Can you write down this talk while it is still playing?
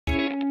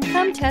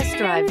Come test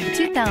drive the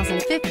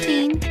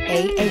 2015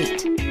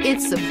 A8.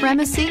 Its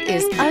supremacy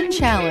is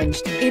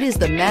unchallenged. It is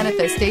the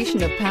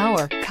manifestation of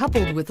power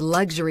coupled with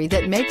luxury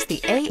that makes the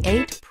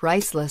A8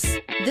 priceless.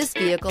 This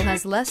vehicle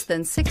has less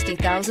than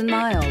 60,000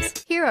 miles.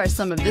 Here are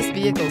some of this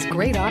vehicle's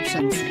great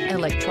options: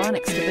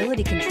 electronic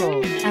stability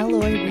control,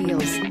 alloy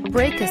wheels,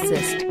 brake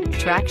assist,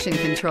 traction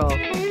control,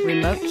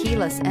 remote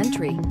keyless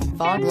entry,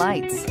 fog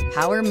lights,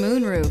 power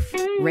moonroof,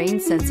 rain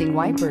sensing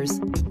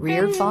wipers,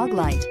 rear fog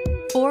light,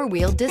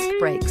 four-wheel disc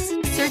brakes.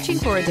 Searching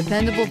for a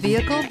dependable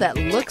vehicle that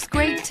looks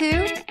great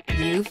too?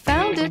 You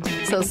found it,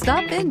 so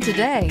stop in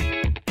today.